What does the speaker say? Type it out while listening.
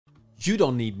You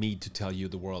don't need me to tell you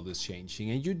the world is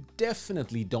changing, and you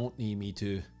definitely don't need me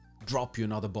to drop you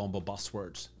another bomb of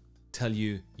buzzwords. Tell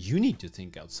you need to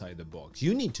think outside the box.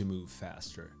 You need to move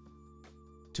faster.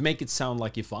 To make it sound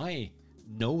like if I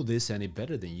know this any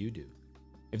better than you do.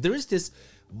 If there is this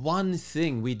one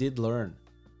thing we did learn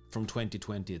from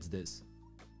 2020, it's this.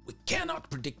 We cannot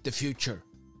predict the future.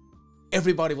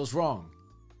 Everybody was wrong.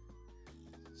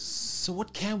 So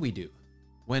what can we do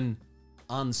when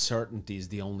uncertainty is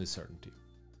the only certainty?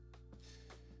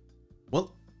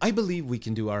 Well, I believe we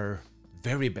can do our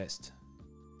very best.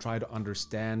 Try to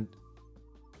understand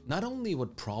not only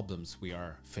what problems we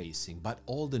are facing, but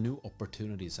all the new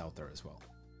opportunities out there as well.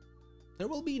 There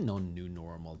will be no new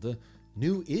normal. The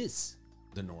new is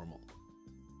the normal.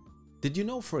 Did you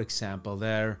know, for example,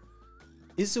 there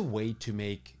is a way to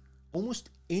make almost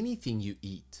anything you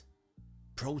eat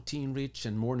protein rich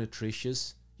and more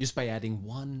nutritious just by adding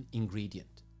one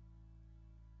ingredient?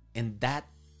 And that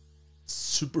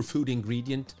superfood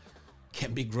ingredient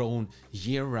can be grown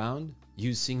year round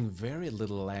using very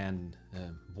little land,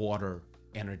 water,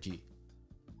 energy.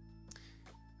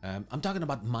 I'm talking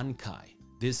about mankai.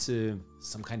 This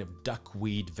some kind of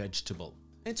duckweed vegetable.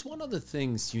 It's one of the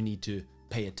things you need to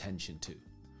pay attention to.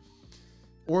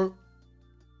 Or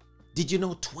did you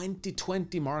know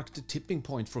 2020 marked the tipping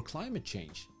point for climate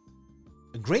change?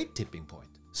 A great tipping point.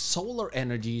 Solar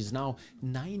energy is now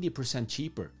 90%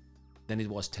 cheaper than it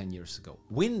was 10 years ago.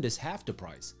 Wind is half the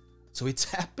price. So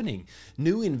it's happening.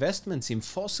 New investments in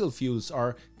fossil fuels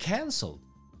are cancelled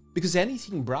because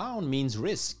anything brown means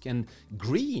risk, and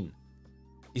green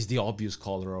is the obvious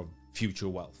color of future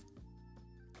wealth.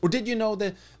 Or did you know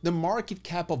that the market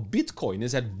cap of Bitcoin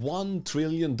is at $1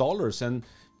 trillion? And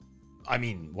I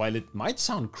mean, while it might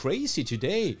sound crazy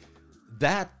today,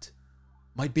 that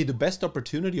might be the best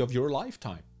opportunity of your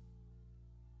lifetime.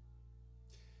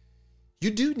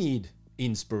 You do need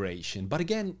inspiration, but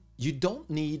again, you don't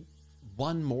need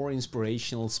one more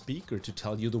inspirational speaker to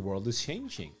tell you the world is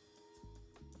changing.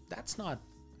 That's not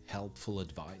helpful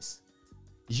advice.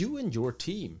 You and your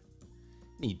team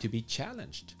need to be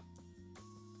challenged.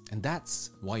 And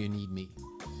that's why you need me.